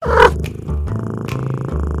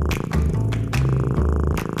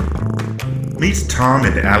Meet Tom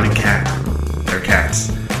and Alley Cat. They're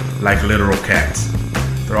cats, like literal cats.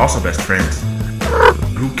 They're also best friends.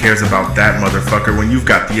 Who cares about that motherfucker when you've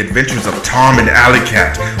got the adventures of Tom and Alley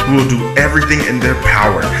Cat, who will do everything in their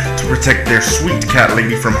power to protect their sweet cat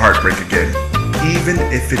lady from heartbreak again, even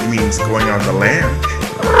if it means going on the lam.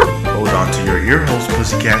 Hold on to your ear holes,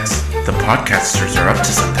 pussycats. The podcasters are up to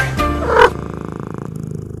something.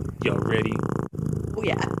 Y'all ready? Oh,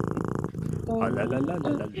 yeah. La la la la la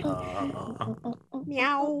la.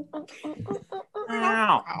 Meow.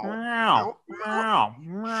 Meow, meow, meow,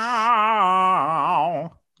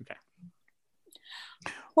 meow. Okay.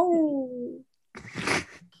 Oh.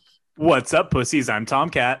 What's up, pussies? I'm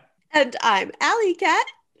Tomcat, And I'm Alley Cat.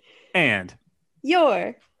 and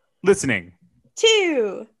You're listening.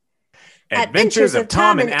 to Adventures of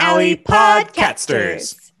Tom and Alley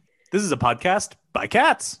Podcasters. This is a podcast by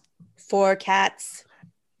cats. For cats.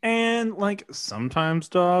 And like sometimes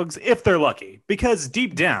dogs, if they're lucky, because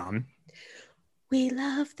deep down, We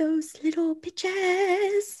love those little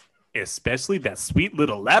bitches. especially that sweet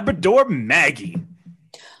little Labrador Maggie.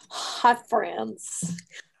 Hi, friends.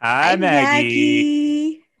 Hi,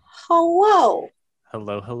 Maggie. Hello.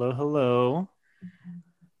 Hello, hello, hello.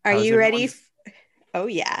 Are How's you ready? everyone's- Oh,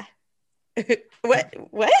 yeah. What?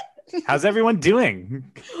 How's everyone doing?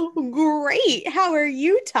 Great. How are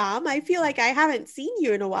you, Tom? I feel like I haven't seen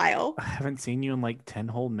you in a while. I haven't seen you in like 10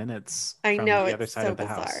 whole minutes. I from know, the other it's side so of the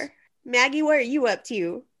house. bizarre. Maggie, what are you up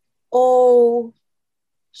to? Oh,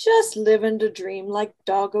 just living the dream like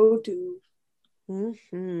doggo do.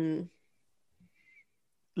 Mm-hmm.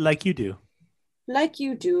 Like you do. Like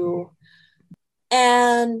you do.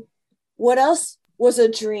 And what else was a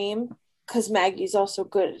dream? Because Maggie's also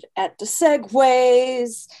good at the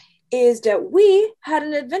segues, is that we had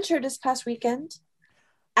an adventure this past weekend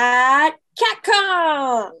at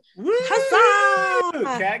CatCon.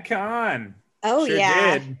 Huzzah! CatCon. Oh, Sure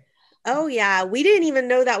yeah. did. Oh, yeah. We didn't even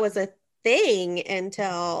know that was a thing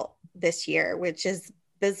until this year, which is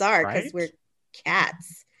bizarre because Right? we're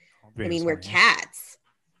cats. I mean, we're Obviously. cats.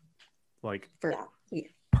 Like For Yeah.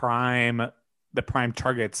 the prime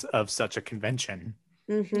targets of such a convention.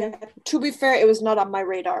 Mhm. Yeah, to be fair, it was not on my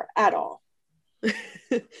radar at all. But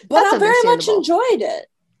That's I very much understandable. enjoyed it.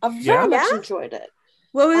 I very much Yeah? enjoyed it.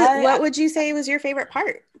 What would you say was your favorite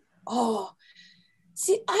part? Oh,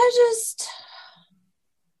 see,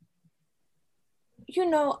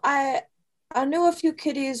 I knew a few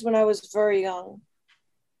kitties when I was very young.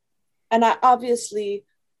 And I obviously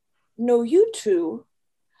know you two,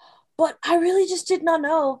 but I really just did not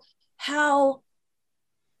know how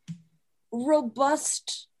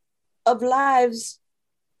robust of lives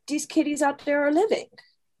these kitties out there are living.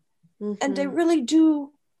 And they Mhm. really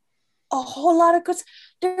do a whole lot of good.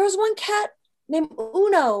 There was one cat named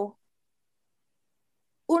Uno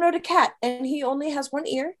the cat, and he only has one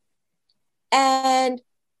ear. And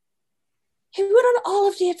he went on all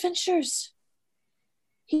of the adventures.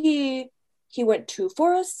 He went to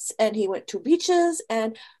forests and he went to beaches,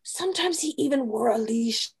 and sometimes he even wore a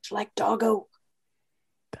leash like Doggo.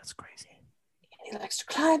 That's crazy. He likes to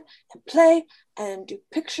climb and play and do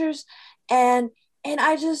pictures, and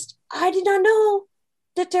I did not know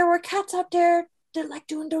that there were cats out there that like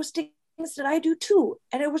doing those things that I do too,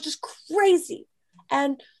 and it was just crazy.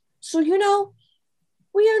 And so we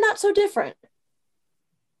are not so different,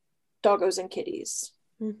 doggos and kitties.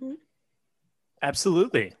 Mhm.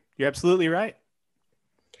 Absolutely. You're absolutely right.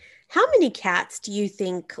 How many cats do you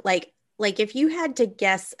think, like if you had to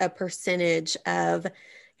guess a percentage of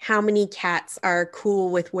how many cats are cool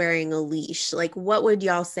with wearing a leash, like what would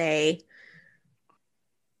y'all say?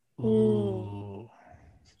 Ooh.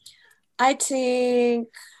 I think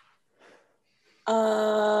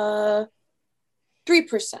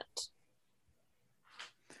 3%.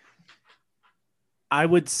 I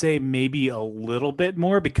would say maybe a little bit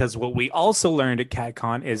more, because what we also learned at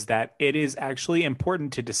CatCon is that it is actually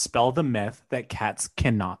important to dispel the myth that cats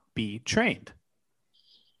cannot be trained.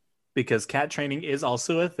 Because cat training is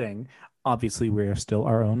also a thing. Obviously, we are still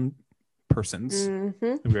our own persons.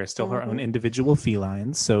 Mhm. We are still our own Mhm. individual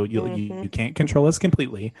felines. So you Mhm. can't control us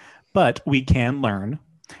completely, but we can learn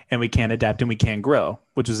and we can adapt and we can grow,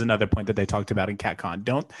 which is another point that they talked about in CatCon.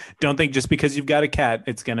 Don't think just because you've got a cat,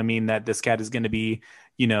 it's going to mean that this cat is going to be,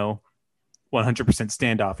 100%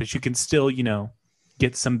 standoffish. You can still,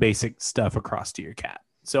 get some basic stuff across to your cat.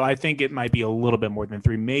 So I think it might be a little bit more than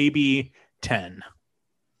 3, maybe 10.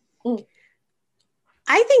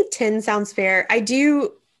 I think 10 sounds fair. I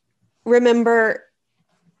do remember,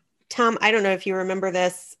 Tom, I don't know if you remember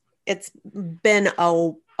this. It's been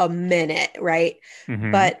a minute, right?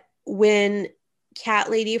 Mhm. But when Cat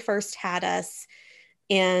Lady first had us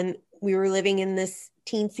and we were living in this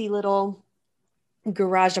teensy little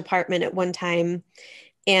garage apartment at one time,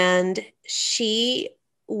 and she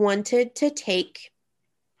wanted to take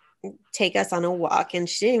us on a walk, and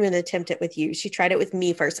she didn't even attempt it with you. She tried it with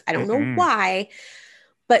me first. I don't know why,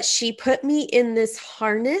 but she put me in this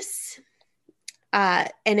harness, and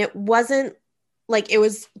it wasn't like, it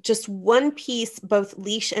was just one piece, both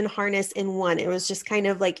leash and harness in one. It was just kind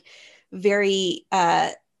of like very,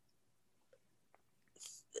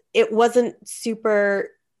 it wasn't super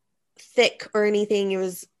thick or anything. It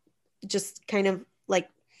was just kind of like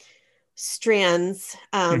strands,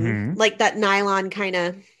 like that nylon kind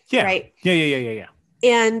of, right? Yeah.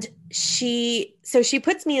 And she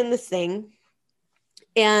puts me in this thing,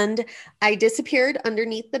 and I disappeared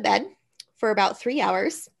underneath the bed for about 3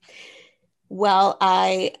 hours. Well,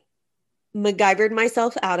 I MacGyvered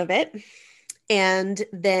myself out of it, and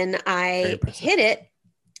then I hid it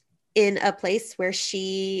in a place where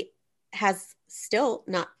she has still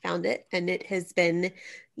not found it, and it has been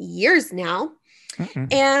years now.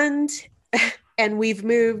 And we've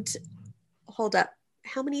moved, hold up,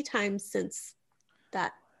 how many times since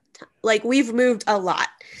that time? Like, we've moved a lot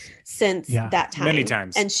since that time. Many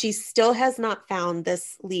times. And she still has not found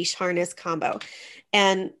this leash harness combo.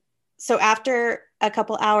 And so after a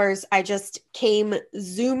couple hours, I just came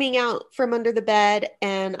zooming out from under the bed,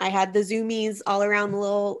 and I had the zoomies all around the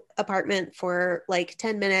little apartment for like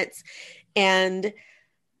 10 minutes. And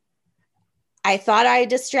I thought I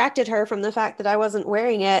distracted her from the fact that I wasn't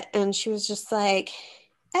wearing it. And she was just like,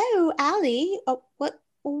 "Oh, Allie,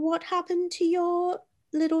 what happened to your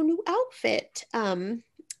little new outfit?"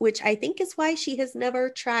 Which I think is why she has never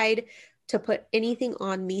tried to put anything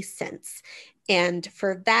on me since. And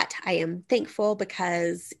for that, I am thankful,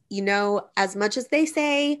 because, you know, as much as they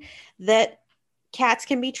say that cats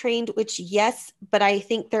can be trained, which yes, but I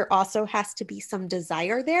think there also has to be some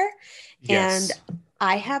desire there. Yes. And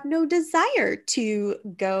I have no desire to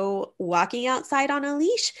go walking outside on a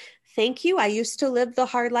leash. Thank you. I used to live the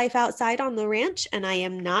hard life outside on the ranch, and I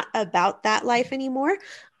am not about that life anymore.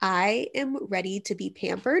 I am ready to be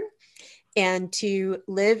pampered and to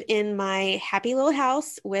live in my happy little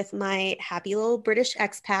house with my happy little British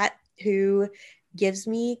expat who gives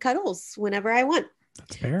me cuddles whenever I want.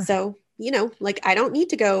 That's fair. So, you know, like, I don't need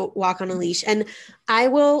to go walk on a leash, and I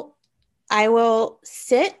will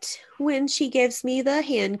sit when she gives me the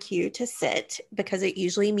hand cue to sit, because it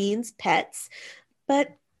usually means pets.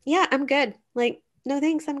 But yeah, I'm good. Like, no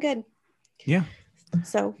thanks, I'm good. Yeah.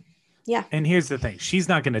 So, yeah. And here's the thing. She's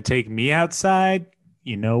not going to take me outside.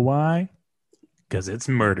 You know why? Because it's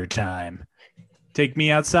murder time. Take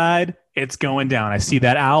me outside, it's going down. I see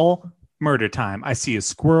that owl, murder time. I see a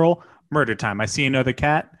squirrel, murder time. I see another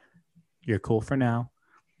cat, you're cool for now.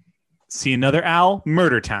 See another owl,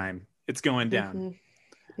 murder time. It's going down.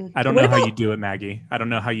 I don't know how you do it, Maggie. I don't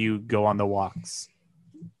know how you go on the walks.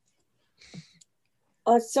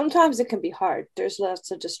 Sometimes it can be hard. There's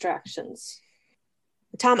lots of distractions.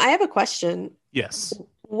 Tom, I have a question. Yes.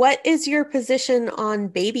 What is your position on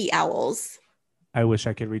baby owls? I wish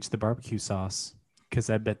I could reach the barbecue sauce, because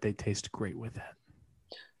I bet they taste great with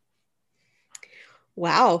it.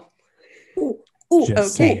 Wow. Ooh,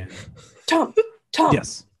 Just okay. saying. Tom.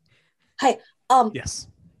 Yes. Hi. Yes.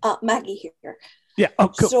 Maggie here. Yeah. Oh,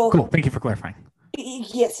 cool. So- cool. Thank you for clarifying.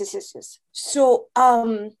 Yes. So,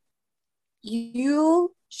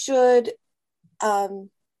 you should, well,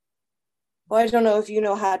 I don't know if you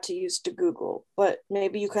know how to use the Google, but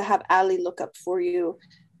maybe you could have Allie look up for you.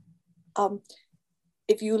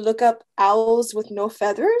 If you look up owls with no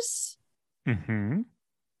feathers.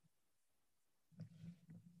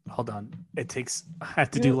 Hold on. I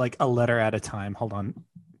have to do like a letter at a time. Hold on.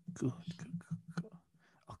 Oh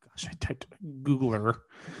gosh, I typed Googler.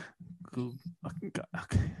 Okay,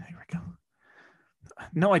 here we go.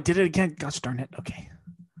 No, I did it again. Gosh darn it. Okay.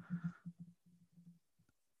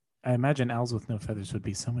 I imagine owls with no feathers would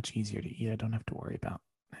be so much easier to eat. I don't have to worry about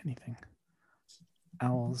anything.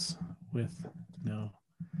 Owls with no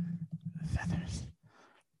feathers.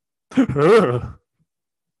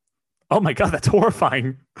 Oh my god, that's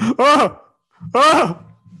horrifying. Oh!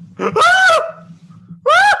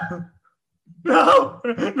 No,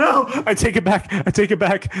 I take it back.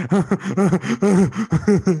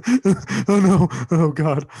 Oh no. Oh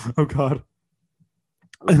god.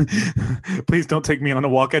 Please don't take me on a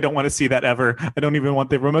walk. I don't want to see that ever. I don't even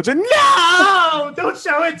want the remote. No! Don't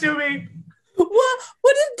show it to me.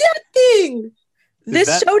 What is that thing? This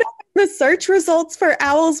showed up in the search results for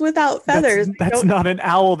owls without feathers. That's not an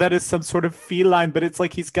owl. That is some sort of feline, but it's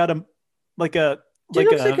like he's got it looks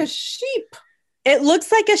like a sheep. It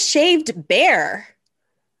looks like a shaved bear.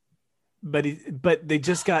 but they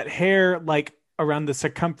just got hair like around the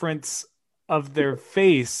circumference of their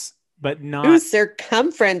face, but Ooh, not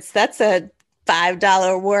circumference. That's a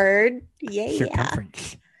 $5 word. Yeah.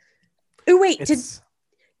 circumference. Oh, wait, It's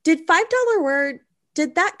did $5 word,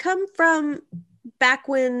 did that come from back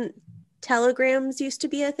when telegrams used to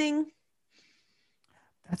be a thing?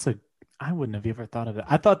 that's a I wouldn't have ever thought of that.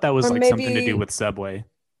 I thought that was Or like something to do maybe with Subway.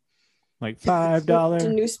 Like $5, the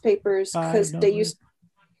newspapers, because they $5. used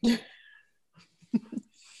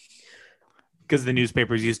Because the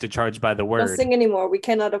newspapers used to charge by the don't word. sing anymore. We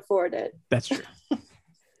cannot afford it. That's true.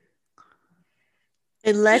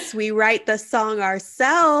 Unless we write the song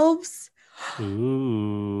ourselves.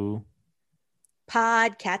 Ooh.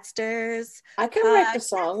 Podcasters. I can write the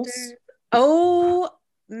songs. Oh, Are you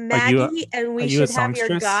a, Maggie, and are we you a should have your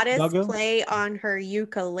songstress, goddess Doggo? play on her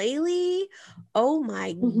ukulele. Oh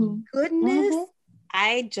my Mhm. goodness. Mhm.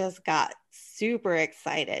 I just got super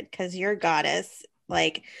excited because your goddess,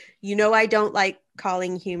 like, I don't like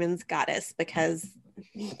calling humans goddess because,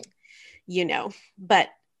 but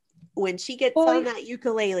when she gets Boy. on that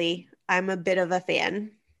ukulele, I'm a bit of a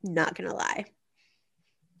fan. Not gonna lie.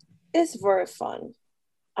 It's very fun.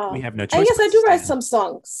 We have no I choice. guess but I to do write stand. some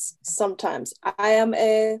songs sometimes. I am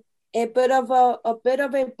a bit of a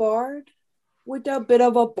bard with a bit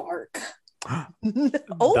of a bark.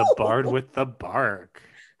 The bard with the bark.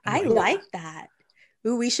 I like that.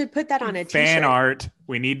 Ooh, we should put that on a t-shirt. Fan art.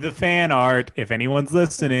 We need the fan art. If anyone's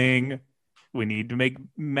listening, we need to make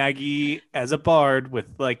Maggie as a bard with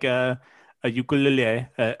like a ukulele,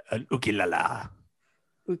 an ukulala.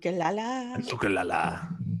 Ukulala. An ukulala.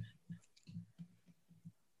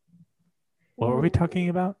 What were we talking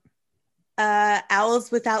about?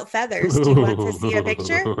 Owls without feathers. Do you want to see a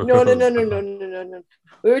picture? No.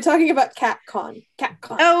 We were talking about CatCon.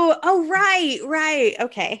 CatCon. Oh, right.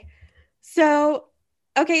 Okay. So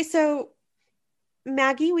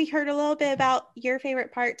Maggie, we heard a little bit about your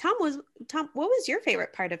favorite part. Tom, what was your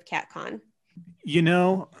favorite part of CatCon?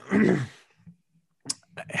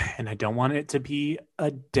 And I don't want it to be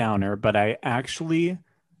a downer, but I actually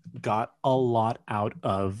got a lot out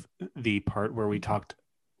of the part where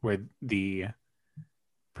the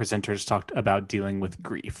presenters talked about dealing with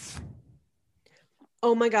grief.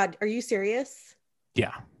 Oh my God, are you serious?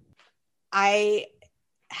 Yeah. I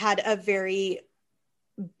had a very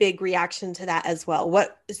big reaction to that as well.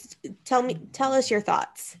 Tell us your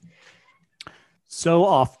thoughts. So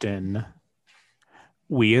often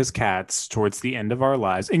we as cats towards the end of our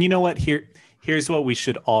lives, and you know what? Here's what we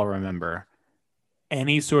should all remember.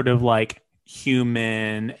 Any sort of like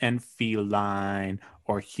human and feline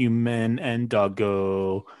or human and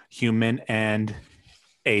doggo, human and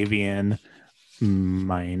avian,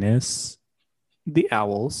 minus the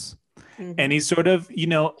owls. Mhm. Any sort of,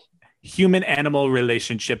 human animal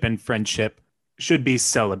relationship and friendship should be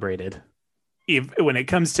celebrated. When it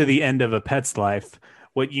comes to the end of a pet's life,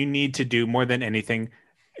 what you need to do more than anything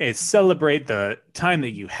is celebrate the time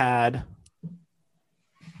that you had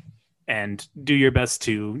and do your best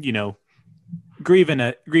to, grieve in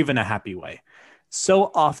a happy way.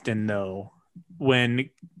 So often though, when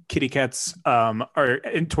kitty cats are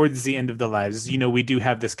towards the end of their lives, we do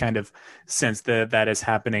have this kind of sense that is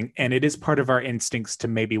happening, and it is part of our instincts to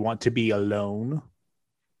maybe want to be alone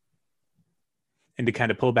and to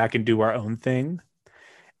kind of pull back and do our own thing.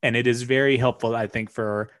 And it is very helpful, I think,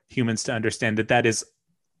 for humans to understand that is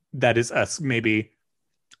us maybe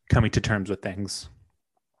coming to terms with things.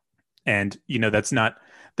 And that's not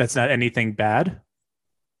anything bad.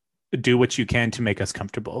 Do what you can to make us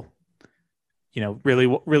comfortable.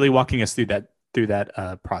 Really walking us through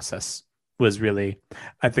that process was really,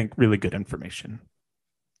 I think, really good information.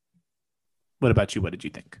 What about you? What did you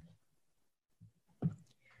think?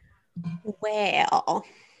 Well,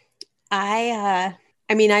 I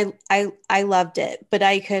loved it, but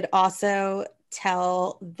I could also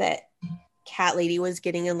tell that Cat Lady was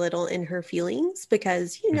getting a little in her feelings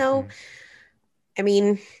because,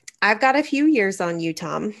 I've got a few years on you,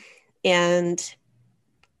 Tom, and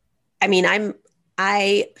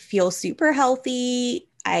I feel super healthy.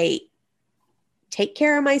 I take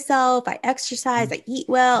care of myself. I exercise. I eat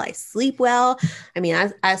well. I sleep well.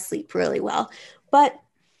 I sleep really well, but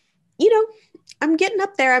I'm getting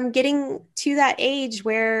up there. I'm getting to that age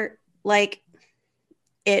where like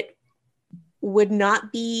it would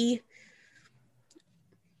not be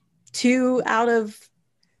too out of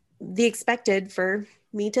the expected for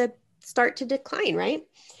me to start to decline, right?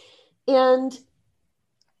 And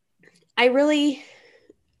I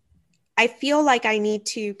feel like I need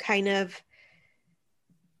to kind of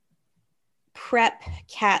prep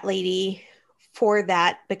Cat Lady for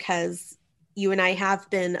that because you and I have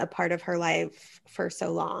been a part of her life for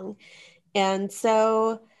so long. And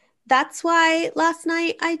so that's why last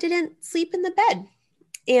night I didn't sleep in the bed.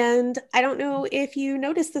 And I don't know if you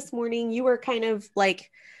noticed this morning, you were kind of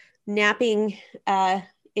like napping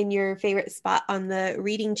in your favorite spot on the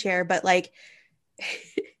reading chair, but like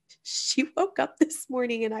she woke up this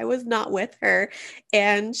morning and I was not with her,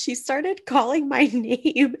 and she started calling my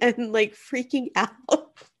name and like freaking out.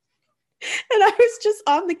 And I was just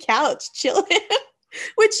on the couch chilling.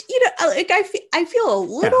 Which, like I feel a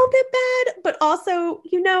little bit bad, but also,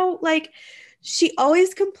 like she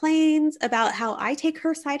always complains about how I take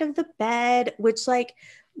her side of the bed, which like,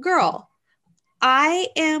 girl, I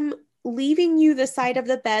am leaving you the side of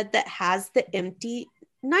the bed that has the empty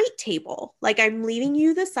night table. Like I'm leaving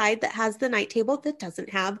you the side that has the night table that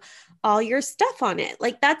doesn't have all your stuff on it.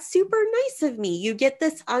 Like that's super nice of me. You get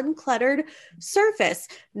this uncluttered surface.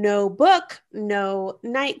 No book, no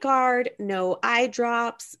night guard, no eye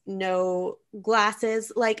drops, no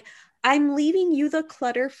glasses. Like I'm leaving you the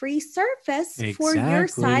clutter-free surface for your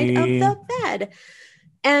side of the bed.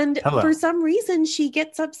 And for some reason she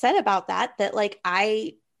gets upset about that like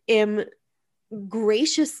I am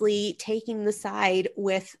graciously taking the side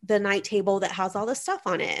with the night table that has all the stuff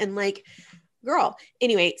on it. And like, girl,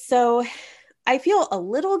 anyway, so I feel a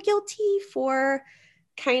little guilty for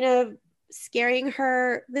kind of scaring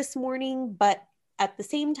her this morning, but at the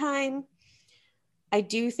same time, I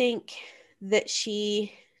do think that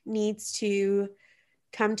she needs to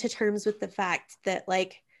come to terms with the fact that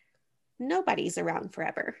like nobody's around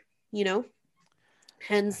forever,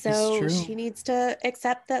 And so she needs to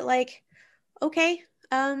accept that like, okay,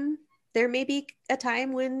 there may be a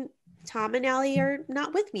time when Tom and Allie are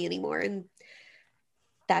not with me anymore, and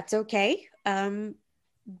that's okay.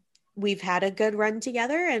 We've had a good run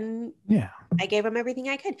together, and I gave them everything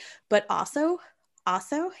I could. But also,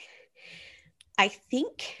 I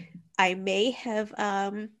think I may have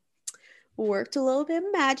worked a little bit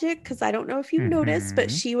of magic, because I don't know if you noticed,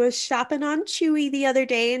 but she was shopping on Chewy the other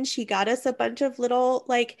day, and she got us a bunch of little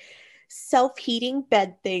like self-heating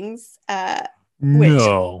bed things.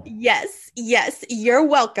 No. Yes, you're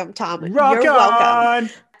welcome, Tom. Rock you're on! Welcome.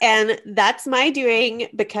 And that's my doing,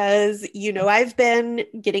 because I've been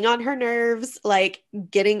getting on her nerves, like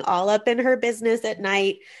getting all up in her business at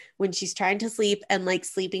night when she's trying to sleep, and like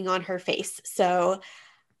sleeping on her face. So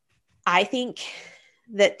I think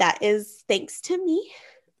that is thanks to me,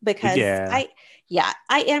 because I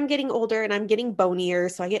am getting older and I'm getting bonier,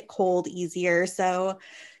 so I get cold easier. So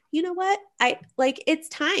you know what? It's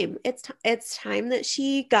time. It's time that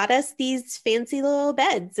she got us these fancy little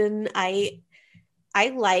beds, and I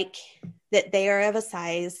like that they are of a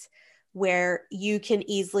size where you can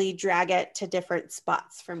easily drag it to different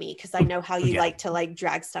spots for me, because I know how you like to like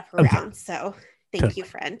drag stuff around. Okay. So thank you,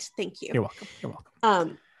 friend. Thank you. You're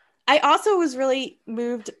welcome. I also was really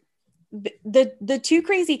moved. The two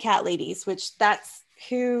crazy cat ladies, which that's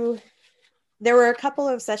who. There were a couple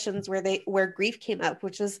of sessions where grief came up,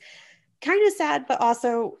 which was kind of sad, but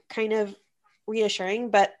also kind of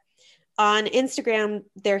reassuring. But on Instagram,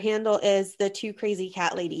 their handle is the two crazy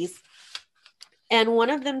cat ladies. And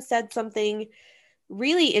one of them said something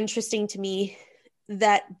really interesting to me,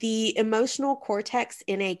 that the emotional cortex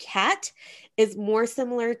in a cat is more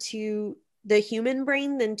similar to the human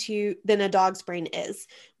brain than a dog's brain is,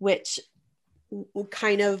 which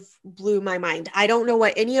kind of blew my mind. I don't know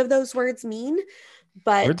what any of those words mean,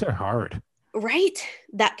 but words are hard, right?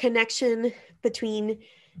 That connection between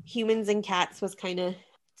humans and cats was kind of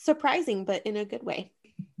surprising, but in a good way.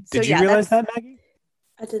 Did you realize that, Maggie?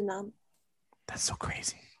 I did not. That's so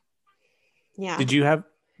crazy. Yeah. Did you have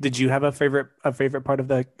a favorite part of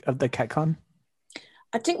the CatCon?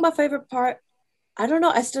 I think my favorite part, I don't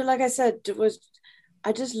know. I still, like I said,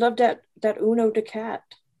 I just loved that Uno the cat.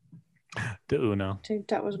 The Uno. I think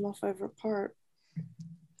that was my favorite part.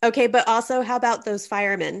 Okay, but also, how about those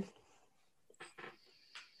firemen?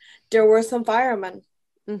 There were some firemen.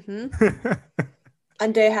 Mm-hmm.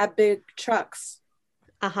 And they had big trucks.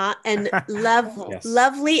 And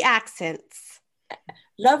lovely accents.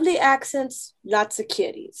 Lovely accents, lots of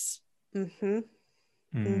kitties. Mm-hmm.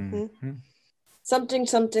 Mm-hmm.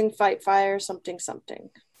 Something, fight fire, something.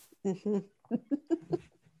 Mm-hmm.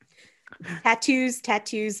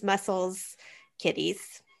 tattoos, muscles,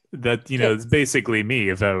 kitties. That it's basically me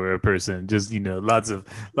if I were a person. Just lots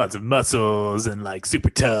of muscles and like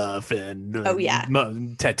super tough and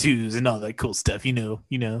tattoos and all that cool stuff.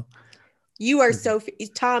 You are so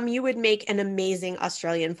Tom. You would make an amazing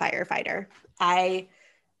Australian firefighter. I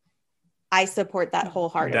support that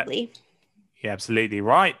wholeheartedly. You're absolutely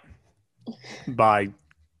right. By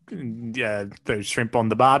those shrimp on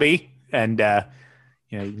the barbie. and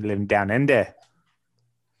living down under.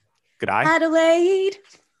 Good eye. Adelaide.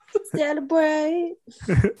 Celebrate.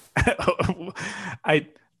 I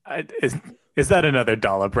is that another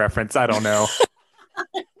dollop reference? I don't know.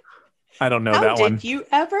 I don't know How that did one you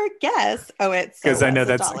ever guess? Oh, it's because I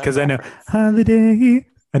know holiday.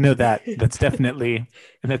 I know that that's definitely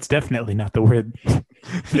not the word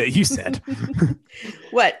that you said.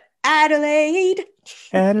 What? Adelaide.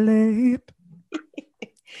 Adelaide.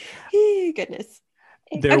 Goodness.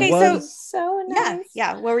 There Okay, was So nice.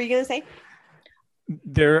 Yeah. What were you gonna say?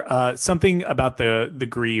 there something about the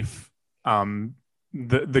grief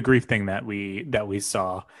the grief thing that we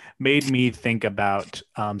saw made me think about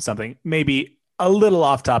something maybe a little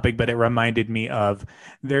off topic, but it reminded me of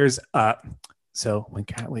there's so when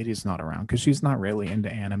Cat Lady's not around, because she's not really into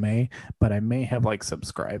anime, but I may have like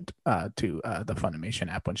subscribed to the Funimation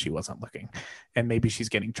app when she wasn't looking, and maybe she's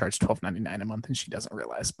getting charged $12.99 a month and she doesn't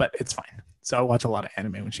realize, but it's fine. So I watch a lot of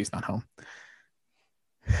anime when she's not home.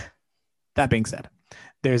 That being said,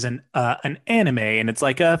 there's an anime, and it's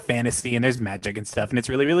like a fantasy, and there's magic and stuff, and it's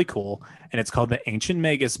really really cool, and it's called The Ancient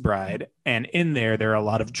Magus Bride, and in there are a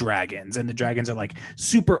lot of dragons, and the dragons are like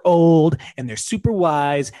super old and they're super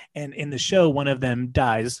wise, and in the show one of them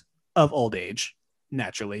dies of old age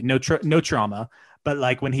naturally, no trauma, but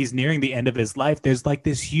like when he's nearing the end of his life, there's like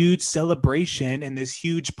this huge celebration and this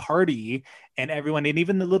huge party, and everyone, and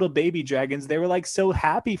even the little baby dragons, they were like so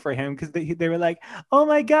happy for him because they were like, oh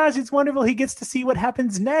my gosh, it's wonderful. He gets to see what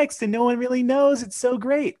happens next and no one really knows. It's so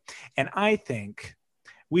great. And I think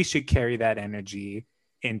we should carry that energy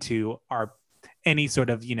into any sort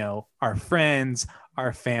of, our friends,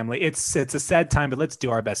 our family. It's a sad time, but let's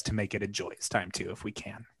do our best to make it a joyous time too, if we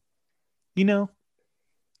can.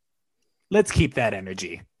 Let's keep that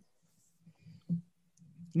energy.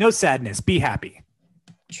 No sadness. Be happy.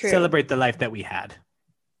 True. Celebrate the life that we had.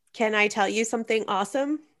 Can I tell you something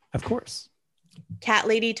awesome? Of course. Cat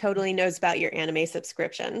Lady totally knows about your anime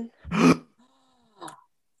subscription. Oh, no.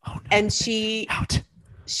 And she Out.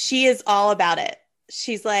 is all about it.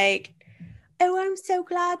 She's like, oh, I'm so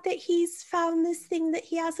glad that he's found this thing that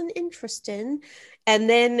he has an interest in. And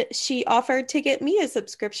then she offered to get me a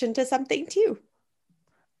subscription to something too.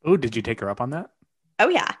 Oh, did you take her up on that? Oh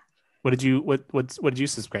yeah. What did you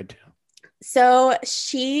subscribe to? So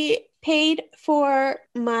she paid for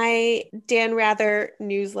my Dan Rather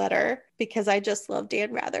newsletter because I just love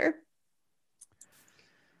Dan Rather.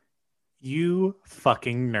 You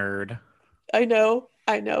fucking nerd. I know.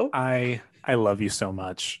 I love you so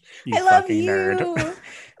much. You I love fucking you. nerd.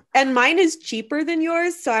 And mine is cheaper than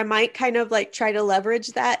yours, so I might kind of like try to leverage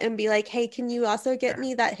that and be like, hey, can you also get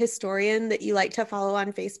me that historian that you like to follow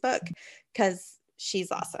on Facebook? Because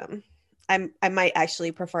she's awesome. I might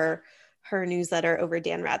actually prefer her newsletter over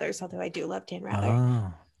Dan Rather's, although I do love Dan Rather.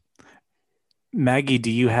 Oh. Maggie,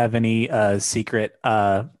 do you have any secret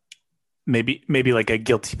maybe like a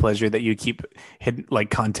guilty pleasure that you keep hidden, like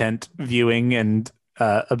content viewing and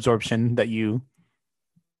absorption that you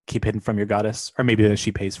keep hidden from your goddess, or maybe that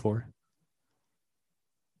she pays for?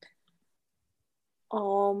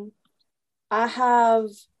 I have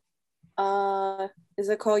is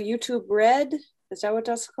it called YouTube Red? Is that what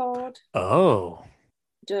that's called? Oh.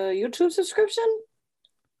 The YouTube subscription?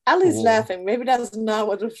 Allie's Cool. laughing. Maybe that's not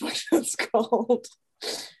what the fuck that's called.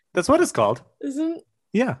 That's what it's called. Isn't?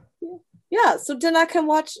 Yeah. Yeah, so then I can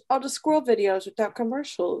watch all the squirrel videos without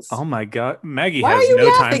commercials. Oh my god. Maggie Why has are you no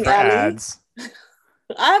time laughing, for Allie? ads.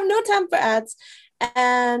 I have no time for ads.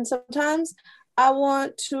 And sometimes I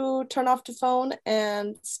want to turn off the phone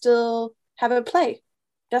and still have it play.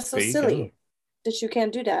 That's so There you silly go. that you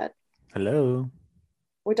can't do that Hello.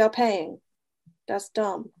 without paying. That's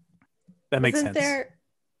dumb. That makes Isn't sense.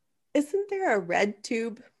 there a red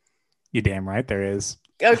tube? You damn right there is.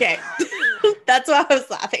 Okay. That's why I was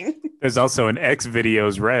laughing. There's also an X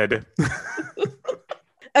videos red.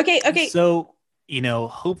 Okay. So,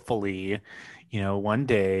 hopefully, one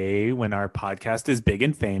day when our podcast is big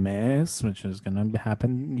and famous, which is going to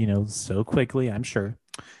happen, so quickly, I'm sure.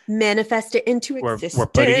 Manifest it into existence. We're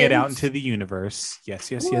putting it out into the universe.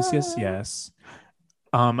 Yes.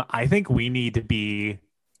 I think we need to be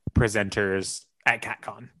presenters at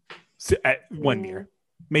CatCon at 1 year,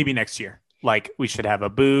 maybe next year. Like, we should have a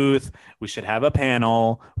booth, we should have a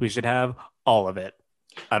panel, we should have all of it.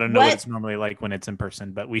 I don't know what it's normally like when it's in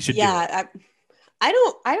person, but we should do it. I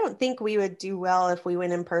don't think we would do well if we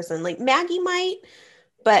went in person. Like Maggie might,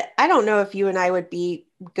 but I don't know if you and I would be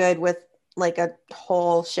good with like a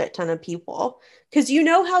whole shit ton of people. Because you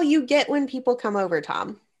know how you get when people come over,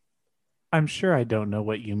 Tom. I'm sure I don't know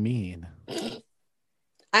what you mean.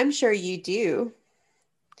 I'm sure you do.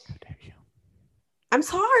 How dare you? I'm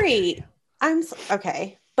sorry.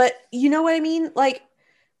 Okay. But you know what I mean? Like,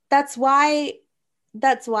 that's why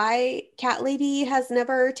Cat Lady has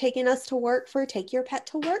never taken us to work for Take Your Pet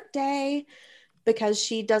to Work Day, because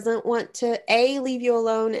she doesn't want to A, leave you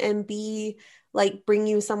alone, and B, like bring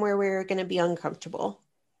you somewhere where you're going to be uncomfortable.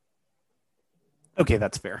 Okay,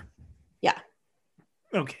 that's fair. Yeah.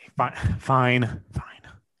 Okay, fine.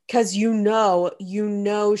 Because you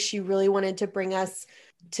know she really wanted to bring us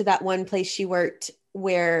to that one place she worked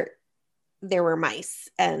where there were mice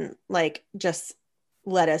and like just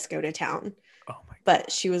let us go to town. Oh my God.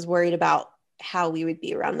 But she was worried about how we would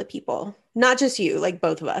be around the people. Not just you, like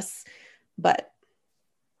both of us. But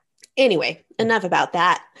anyway, enough about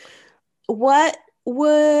that. What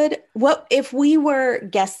if we were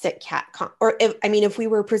guests at CatCon, or if we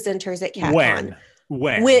were presenters at CatCon?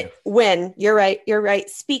 When you're right.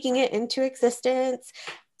 Speaking it into existence.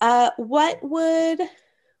 What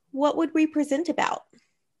would we present about?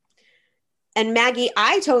 And Maggie,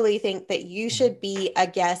 I totally think that you should be a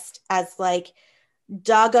guest as like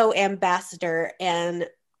doggo ambassador and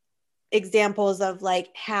examples of like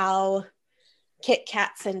how Kit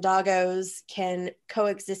Kats and doggos can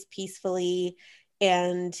coexist peacefully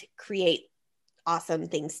and create awesome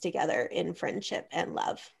things together in friendship and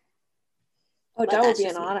love. Oh, that would be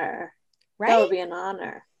an honor. Right? That would be an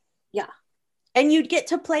honor. Yeah. And you'd get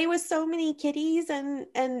to play with so many kitties and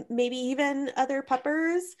maybe even other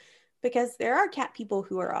puppers, because there are cat people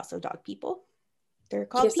who are also dog people. They're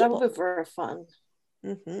called people. That would be very fun.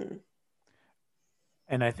 Mm-hmm.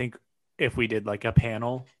 And I think if we did like a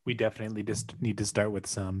panel, we definitely just need to start with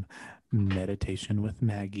some meditation with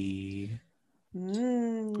Maggie.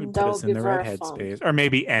 Put us in the right headspace, or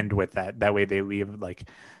maybe end with that. That way they leave like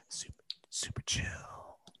super chill.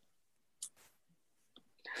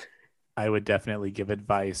 I would definitely give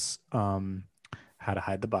advice how to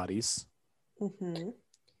hide the bodies. Mm-hmm.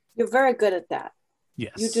 You're very good at that.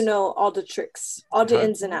 Yes. You do know all the tricks, all the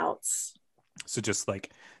ins and outs. So just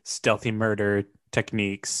like stealthy murder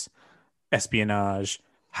techniques, espionage,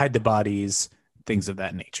 hide the bodies, things of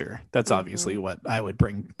that nature. That's obviously what I would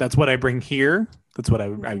bring. That's what I bring here. That's what I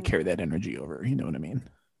would carry that energy over. You know what I mean?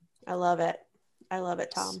 I love it.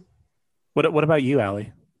 Tom. What about you,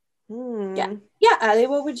 Allie? Yeah, Allie,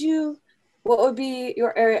 what would be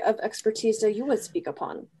your area of expertise that you would speak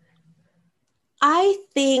upon? I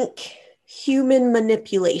think human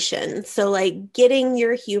manipulation. So like getting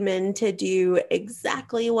your human to do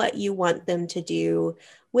exactly what you want them to do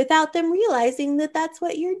without them realizing that that's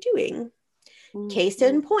what you're doing. Mm-hmm. Case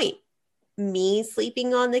in point, me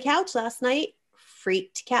sleeping on the couch last night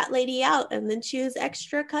freaked Cat Lady out, and then she was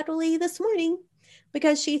extra cuddly this morning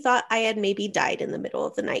because she thought I had maybe died in the middle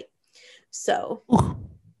of the night. So,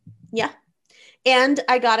 yeah. And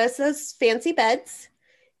I got us those fancy beds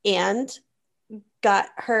and got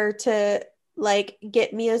her to like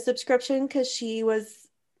get me a subscription because she was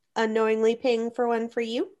unknowingly paying for one for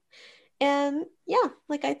you. And yeah,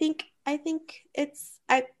 like I think it's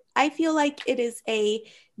I feel like it is a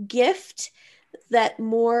gift that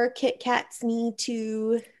more Kit Kats need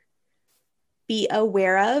to be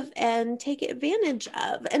aware of and take advantage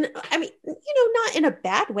of. And I mean, not in a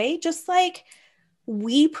bad way, just like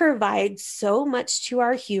we provide so much to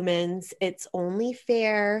our humans. It's only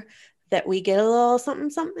fair that we get a little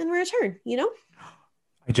something in return,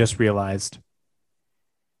 I just realized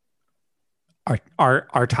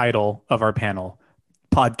our title of our panel,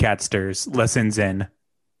 Podcasters Lessons in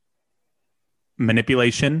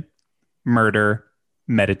Manipulation, Murder,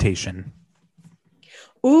 Meditation.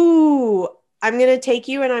 Ooh, I'm going to take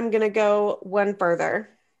you and I'm going to go one further.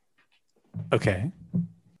 Okay.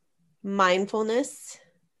 Mindfulness,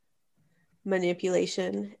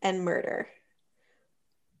 manipulation, and murder.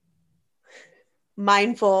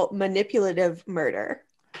 Mindful manipulative murder.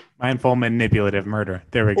 Mindful manipulative murder.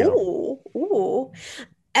 There we go. Ooh.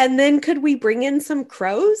 And then could we bring in some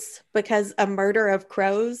crows? Because a murder of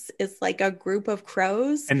crows is like a group of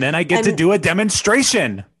crows. And then I get to do a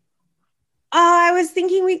demonstration. I was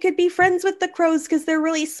thinking we could be friends with the crows because they're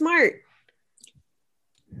really smart.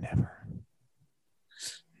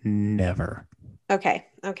 Never. Okay.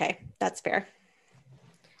 That's fair.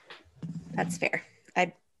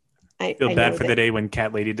 I feel bad for the day when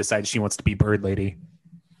Cat Lady decides she wants to be Bird Lady.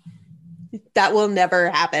 That will never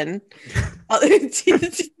happen. That's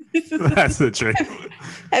the truth.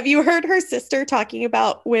 Have you heard her sister talking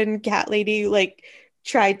about when Cat Lady like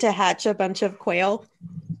tried to hatch a bunch of quail?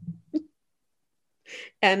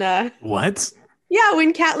 And what? Yeah,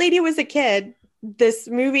 when Cat Lady was a kid, this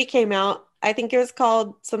movie came out. I think it was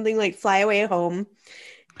called something like Fly Away Home.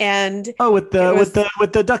 And with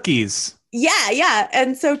the duckies. Yeah.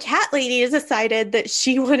 And so Cat Lady has decided that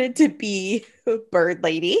she wanted to be Bird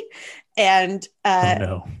Lady. And Oh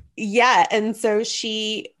no. yeah, and so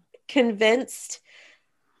she convinced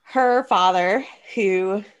her father,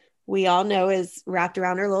 who we all know is wrapped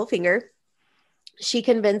around her little finger. She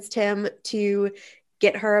convinced him to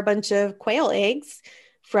get her a bunch of quail eggs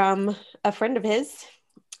from a friend of his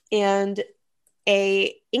and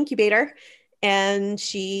a incubator, and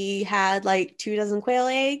she had like 24 quail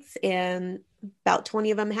eggs, and about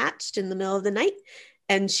 20 of them hatched in the middle of the night,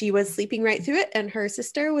 and she was sleeping right through it. And her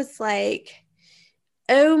sister was like,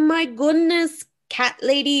 oh my goodness, Cat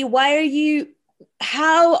Lady,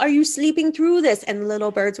 how are you sleeping through this? And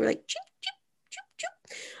little birds were like, choop, choop, choop,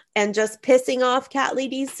 choop, and just pissing off Cat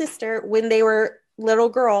Lady's sister when they were little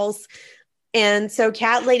girls. And so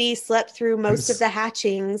Cat Lady slept through most of the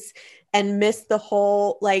hatchings and missed the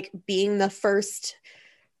whole, like, being the first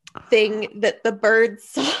thing that the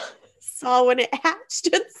birds saw when it hatched.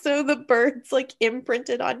 And so the birds, like,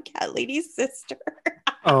 imprinted on Cat Lady's sister.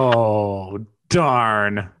 Oh,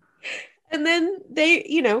 darn. And then they,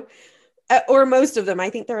 or most of them, I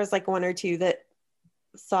think there was like one or two that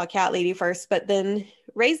saw Cat Lady first, but then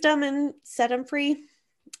raised them and set them free.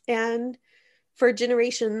 And for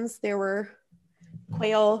generations, there were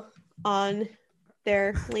quail on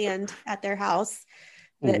their land at their house.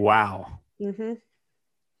 Wow. Mm-hmm.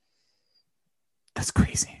 That's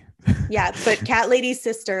crazy. Yeah, but Cat Lady's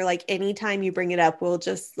sister, like, anytime you bring it up, will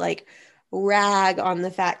just like rag on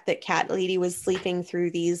the fact that Cat Lady was sleeping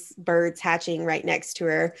through these birds hatching right next to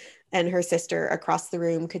her, and her sister across the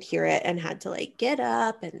room could hear it and had to like get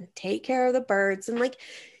up and take care of the birds. And like,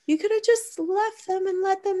 you could have just left them and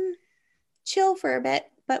let them chill for a bit,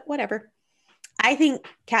 but whatever. I think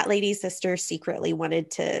Cat Lady's sister secretly wanted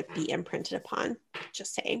to be imprinted upon.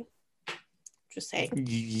 Just saying.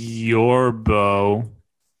 Your Bo,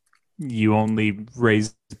 you only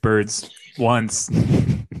raised birds once.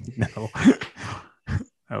 No,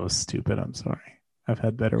 that was stupid. I'm sorry. I've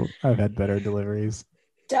had better deliveries.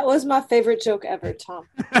 That was my favorite joke ever, Tom.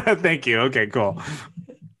 Thank you. Okay, cool.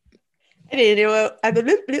 I didn't know. I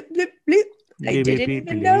didn't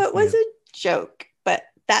even know it was a joke, but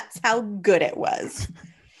that's how good it was.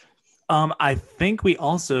 I think we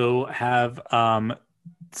also have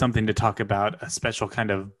something to talk about, a special kind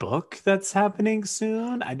of book that's happening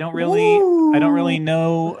soon. I don't really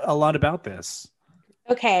know a lot about this.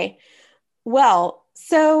 Okay. Well,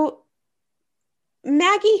 so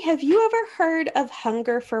Maggie, have you ever heard of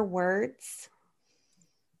Hunger for Words?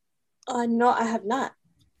 No, I have not.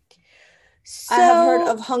 So, I have heard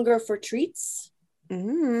of Hunger for Treats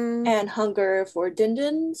and and Hunger for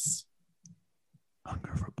Dindins.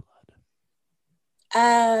 Hunger for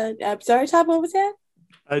blood. I'm sorry, Tom, what was that?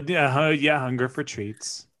 Yeah, Hunger for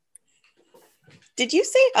Treats. Did you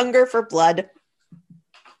say Hunger for Blood?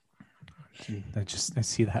 I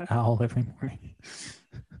see that owl every morning.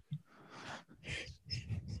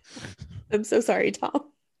 I'm so sorry, Tom.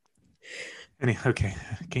 Okay.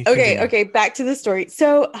 Okay. Back to the story.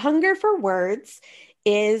 So Hunger for Words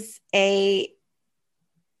is a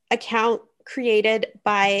account created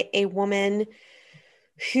by a woman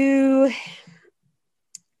who,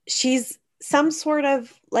 she's some sort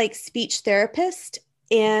of like speech therapist,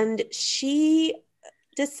 and she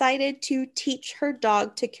decided to teach her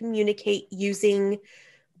dog to communicate using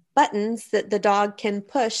buttons that the dog can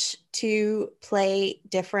push to play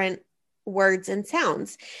different words and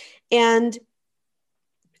sounds. And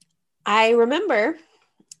I remember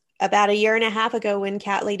about a year and a half ago when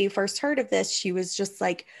Cat Lady first heard of this, she was just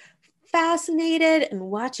like fascinated and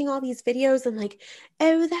watching all these videos and like,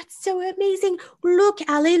 oh, that's so amazing. Look,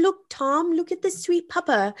 Allie, look, Tom, look at this sweet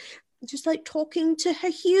puppa, just like talking to her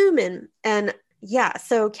human. And yeah,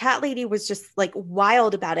 so Cat Lady was just like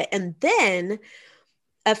wild about it. And then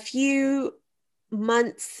a few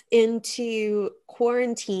months into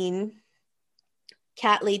quarantine,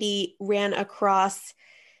 Cat Lady ran across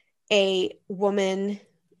a woman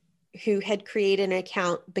who had created an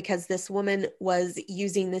account because this woman was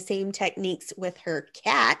using the same techniques with her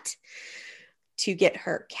cat to get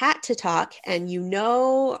her cat to talk. And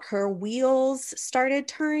her wheels started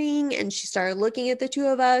turning, and she started looking at the two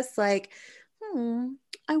of us like,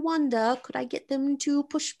 I wonder, could I get them to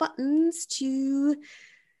push buttons to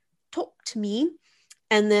talk to me?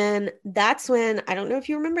 And then that's when, I don't know if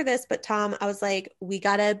you remember this, but Tom, I was like, we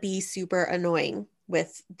gotta be super annoying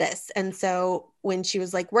with this. And so when she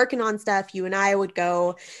was like working on stuff, you and I would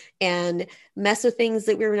go and mess with things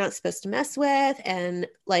that we were not supposed to mess with, and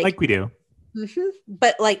like we do. Mm-hmm.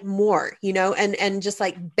 But like more, and just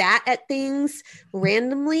like bat at things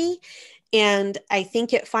randomly. And I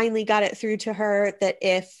think it finally got it through to her that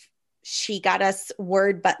if she got us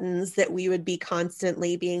word buttons that we would be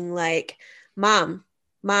constantly being like, mom,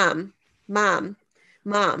 mom, mom,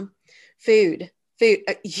 mom, food, food.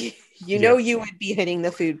 You know, you would be hitting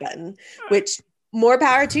the food button, which more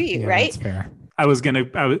power to you, Yeah, right? that's fair. I was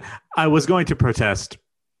going to protest,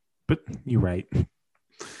 but you're right.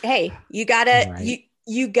 Hey, you gotta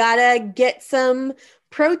you gotta get some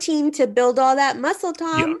protein to build all that muscle,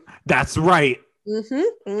 Tom. Yeah, that's right. You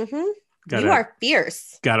are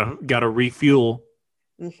fierce. Gotta refuel.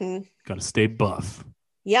 Mm-hmm. Gotta stay buff.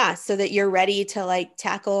 Yeah, so that you're ready to like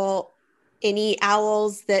tackle any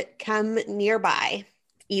owls that come nearby,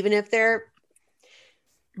 even if they're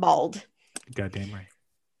bald. Goddamn right.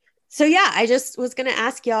 So yeah, I just was gonna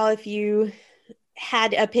ask y'all if you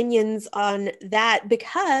had opinions on that,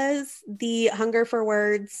 because the Hunger for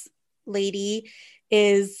Words lady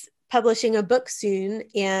is publishing a book soon.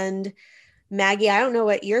 And Maggie, I don't know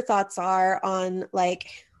what your thoughts are on, like,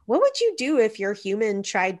 what would you do if your human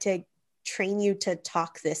tried to train you to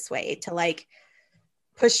talk this way, to like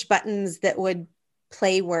push buttons that would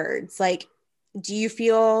play words? Like, do you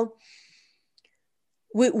feel,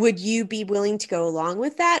 would you be willing to go along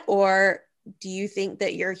with that? Or do you think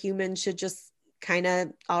that your human should just kind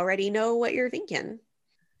of already know what you're thinking?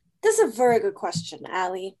 This is a very good question,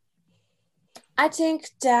 Allie. I think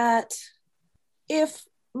that if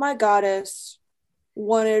my goddess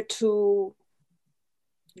wanted to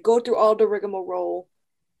go through all the rigmarole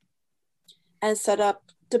and set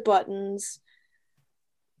up the buttons,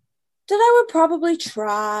 then I would probably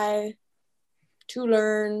try to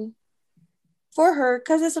learn for her,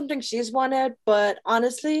 because it's something she's wanted, but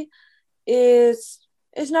honestly, it's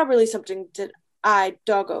not really something that I,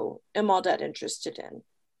 doggo, am all that interested in.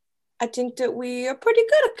 I think that we are pretty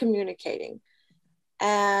good at communicating.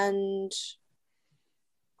 And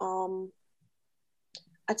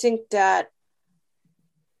I think that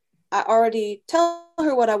I already tell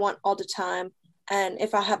her what I want all the time. And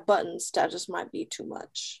if I have buttons, that just might be too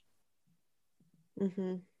much.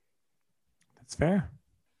 Mm-hmm. That's fair.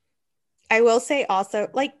 I will say also,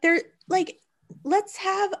 like, let's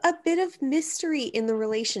have a bit of mystery in the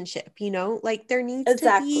relationship, you know, like there needs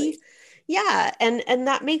to be, yeah. And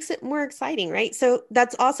that makes it more exciting, right? So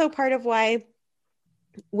that's also part of why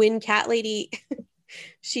when Cat Lady,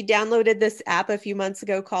 she downloaded this app a few months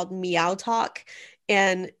ago called Meow Talk,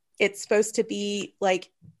 and it's supposed to be like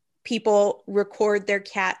people record their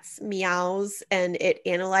cat's meows and it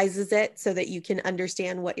analyzes it so that you can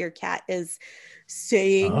understand what your cat is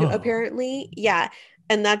saying, apparently. Yeah.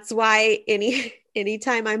 And that's why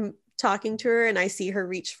anytime I'm talking to her and I see her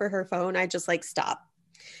reach for her phone, I just like stop.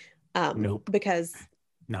 Nope. Because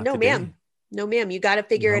Not no, today. ma'am. No, ma'am. You got to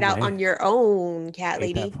figure it out on your own, Cat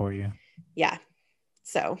Lady. That for you. Yeah.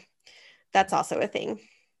 So that's also a thing.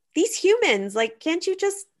 These humans, like, can't you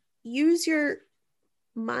just use your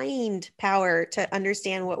mind power to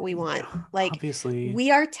understand what we want? Like, obviously,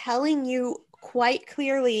 we are telling you quite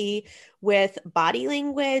clearly with body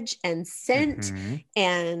language and scent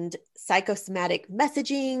and psychosomatic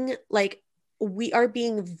messaging. Like, we are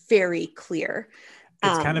being very clear.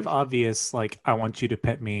 It's kind of obvious. Like, I want you to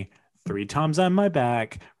pet me 3 times on my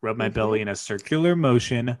back, rub my belly in a circular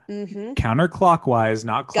motion, counterclockwise,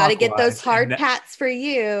 not clockwise. Gotta get those hard pats for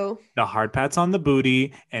you. The hard pats on the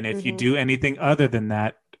booty. And if you do anything other than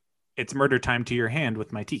that, it's murder time to your hand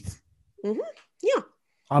with my teeth. Yeah.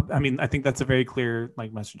 I mean, I think that's a very clear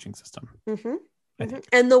like messaging system.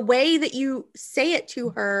 And the way that you say it to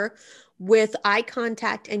her with eye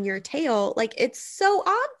contact and your tail, like, it's so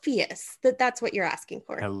obvious that that's what you're asking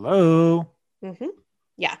for. Hello.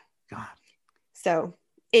 Yeah. God. So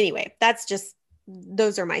anyway,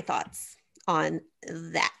 those are my thoughts on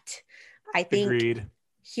that. I think Agreed.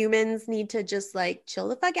 Humans need to just like chill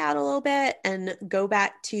the fuck out a little bit and go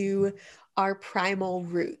back to our primal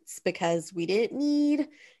roots, because we didn't need,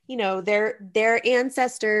 you know, their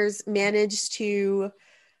ancestors managed to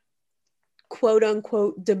quote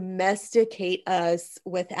unquote domesticate us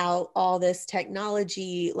without all this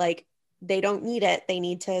technology. Like, they don't need it. They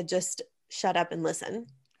need to just shut up and listen.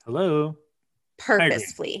 Hello.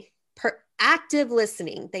 Purposefully. Active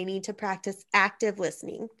listening. They need to practice active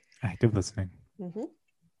listening. Active listening.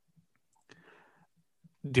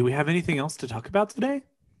 Do we have anything else to talk about today?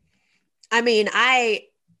 I mean, I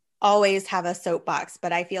always have a soapbox,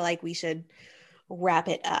 but I feel like we should wrap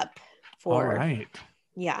it up All right.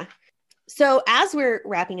 Yeah. So as we're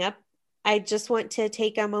wrapping up, I just want to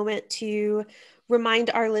take a moment to remind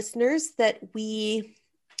our listeners that we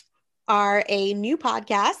are a new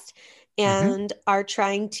podcast and are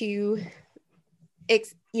trying to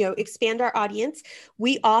expand our audience.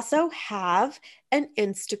 We also have an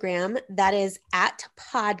Instagram that is at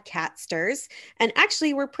Podcatsters. And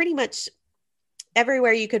actually, we're pretty much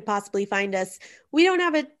everywhere you could possibly find us. We don't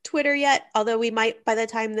have a Twitter yet, although we might by the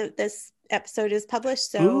time that this episode is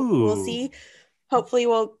published. So we'll see. Hopefully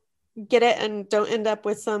we'll get it and don't end up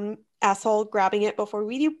with some asshole grabbing it before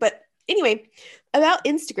we do. But anyway, about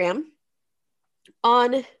Instagram,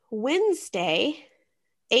 on Wednesday,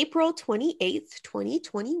 April 28th,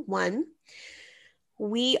 2021,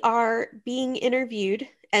 we are being interviewed.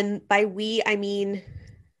 And by we, I mean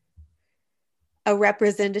a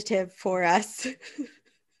representative for us.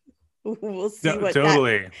 We'll see what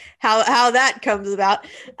how that comes about.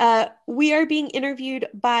 We are being interviewed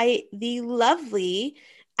by the lovely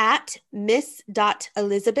at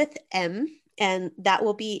Miss.Elizabeth M. And that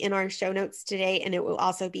will be in our show notes today. And it will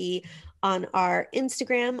also be on our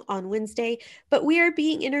Instagram on Wednesday. But we are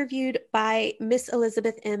being interviewed by Miss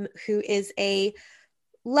Elizabeth M., who is a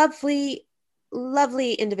lovely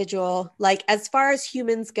individual. Like, as far as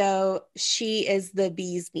humans go, she is the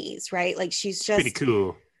bee's knees, right? Like, she's just pretty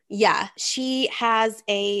cool. Yeah, she has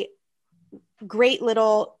a great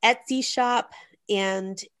little Etsy shop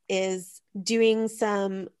and is doing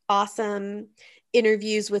some awesome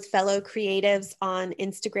interviews with fellow creatives on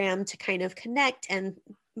Instagram to kind of connect and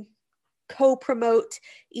co-promote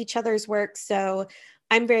each other's work. So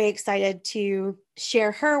I'm very excited to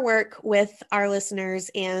share her work with our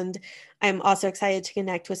listeners, and I'm also excited to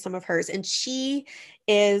connect with some of hers. And she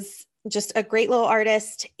is just a great little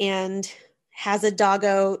artist and has a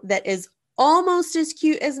doggo that is almost as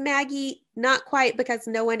cute as Maggie, not quite, because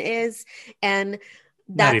no one is. And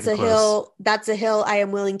that's a hill I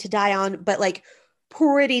am willing to die on, but like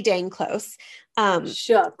pretty dang close.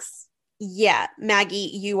 Shucks. Yeah,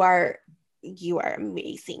 Maggie, you are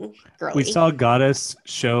amazing, girlie. We saw Goddess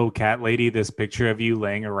show Cat Lady this picture of you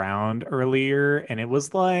laying around earlier, and it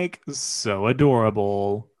was like so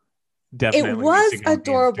adorable. Definitely, it was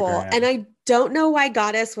adorable, and I don't know why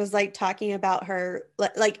Goddess was like talking about her.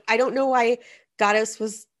 Like, I don't know why Goddess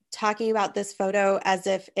was talking about this photo as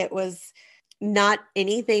if it was not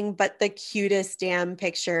anything but the cutest damn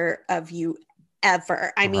picture of you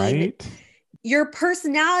ever. I mean, your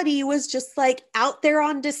personality was just like out there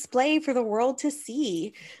on display for the world to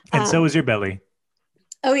see. And so was your belly.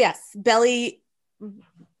 Oh yes, belly,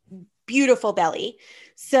 beautiful belly.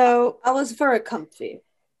 So I was very comfy.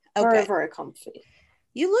 Okay. Very comfy.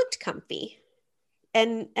 You looked comfy,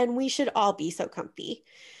 and we should all be so comfy.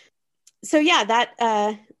 So yeah,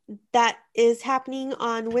 that is happening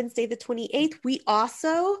on Wednesday the 28th. We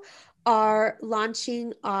also are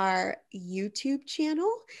launching our YouTube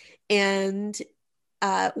channel, and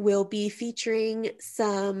we'll be featuring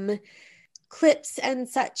some clips and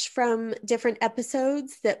such from different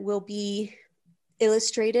episodes that will be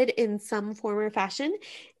illustrated in some form or fashion.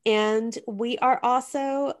 And we are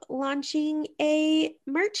also launching a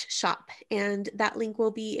merch shop, and that link will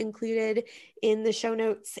be included in the show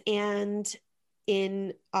notes and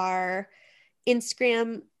in our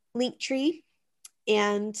Instagram link tree.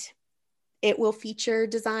 And it will feature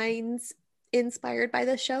designs inspired by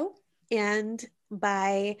the show and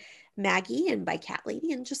by Maggie and by Cat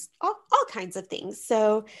Lady and just all kinds of things.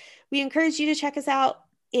 So we encourage you to check us out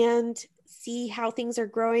and see how things are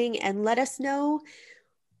growing, and let us know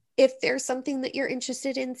if there's something that you're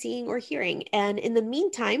interested in seeing or hearing. And in the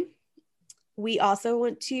meantime, we also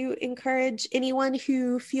want to encourage anyone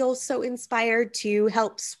who feels so inspired to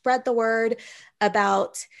help spread the word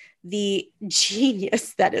about the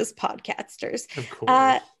genius that is Podcatsters. Of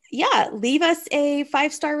course. Yeah, leave us a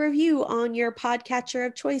 5-star review on your podcatcher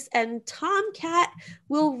of choice, and Tomcat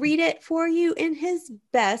will read it for you in his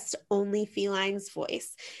best Only Felines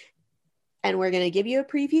voice. And we're going to give you a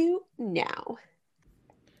preview now.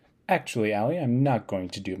 Actually, Allie, I'm not going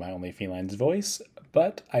to do my Only Felines voice,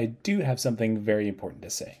 but I do have something very important to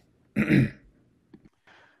say.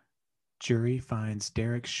 Jury finds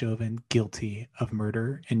Derek Chauvin guilty of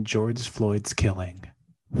murder in George Floyd's killing.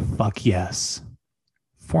 Fuck yes.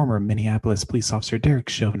 Former Minneapolis police officer Derek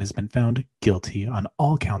Chauvin has been found guilty on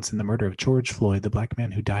all counts in the murder of George Floyd, the black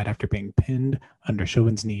man who died after being pinned under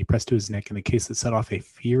Chauvin's knee pressed to his neck in a case that set off a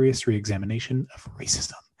furious re-examination of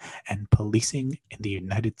racism and policing in the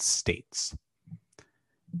United States.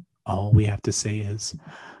 All we have to say is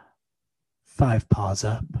 5 paws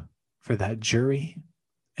up for that jury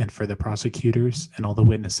and for the prosecutors and all the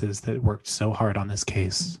witnesses that worked so hard on this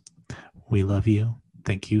case. We love you.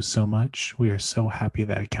 Thank you so much. We are so happy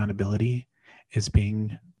that accountability is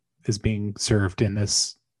being served in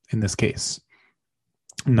this case.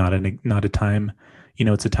 Not a time,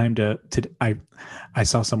 it's a time to I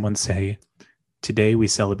saw someone say today we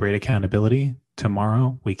celebrate accountability.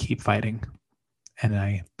 Tomorrow we keep fighting. And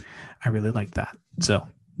I really like that. So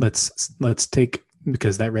let's take,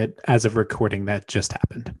 because that read as of recording that just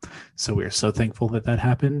happened. So we're so thankful that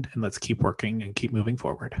happened, and let's keep working and keep moving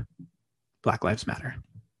forward. Black Lives Matter.